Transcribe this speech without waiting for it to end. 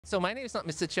So my name is not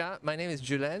MrChia, my name is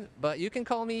Ju-Len, but you can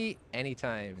call me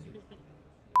anytime.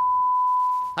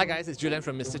 Hi guys, it's Ju-Len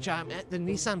from MrChia. I'm at the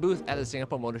Nissan booth at the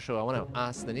Singapore Motorshow. I want to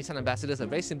ask the Nissan ambassadors a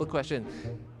very simple question.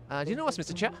 Do you know what's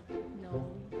MrChia?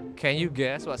 No. Can you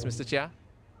guess what's MrChia?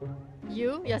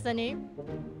 Your surname?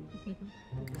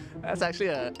 That's actually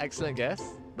an excellent guess,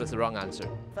 but it's the wrong answer.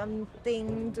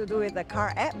 Something to do with the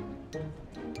car app?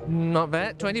 Not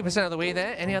bad. 20% of the way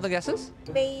there. Any other guesses?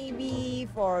 Maybe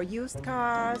for used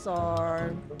cars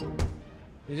or...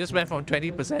 You just went from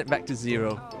 20% back to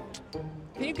zero.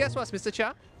 Can you guess what's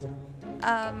MrChia?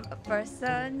 A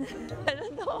person. I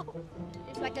don't know.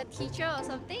 It's like a teacher or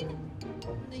something.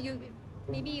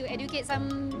 Maybe you educate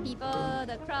some people,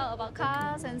 the crowd, about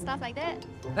cars and stuff like that.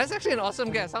 That's actually an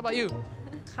awesome guess. How about you?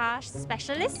 Car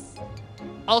specialist.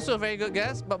 Also a very good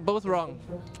guess, but both wrong.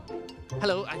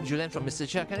 Hello, I'm Ju-Len from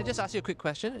MrChia. Can I just ask you a quick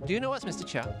question? Do you know what's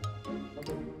MrChia?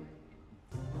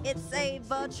 It's a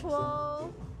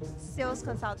virtual sales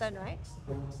consultant, right?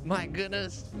 My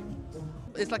goodness.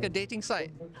 It's like a dating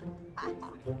site.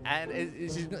 And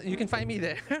you can find me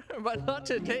there, but not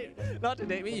to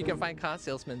date me. You can find car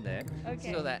salesmen there,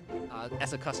 Okay. so that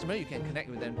as a customer you can connect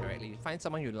with them directly. Find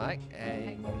someone you like,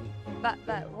 and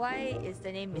But why is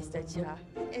the name Mr. Chia?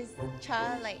 Is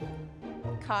cha like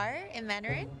car in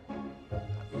Mandarin?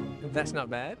 that's not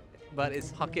bad. But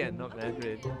it's Hokkien, not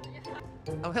Mandarin.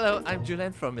 Oh, hello, I'm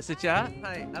Ju-Len from MrChia.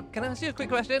 Hi, can I ask you a quick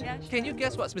question? Yeah, sure. Can you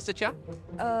guess what's MrChia?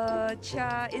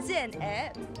 Chia, is it an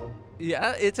app?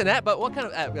 Yeah, it's an app, but what kind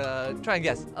of app? Try and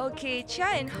guess. Okay,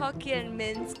 Chia in Hokkien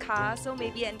means car, so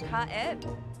maybe an car app.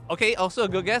 Okay, also a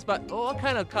good guess, but what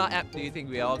kind of car app do you think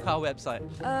we are, or car website?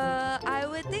 I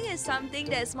would think it's something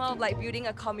that's more of like building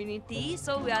a community,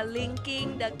 so we are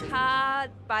linking the car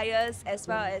buyers as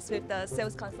well as with the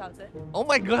sales consultant. Oh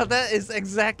my god, that is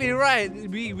exactly right.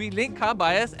 We link car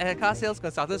buyers and car sales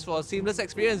consultants for a seamless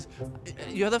experience.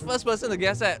 You're the first person to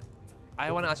guess that.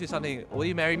 I want to ask you something. Will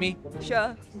you marry me?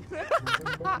 Sure.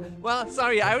 Well,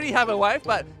 sorry, I already have a wife,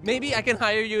 but maybe I can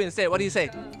hire you instead. What do you say?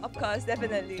 Of course,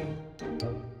 definitely.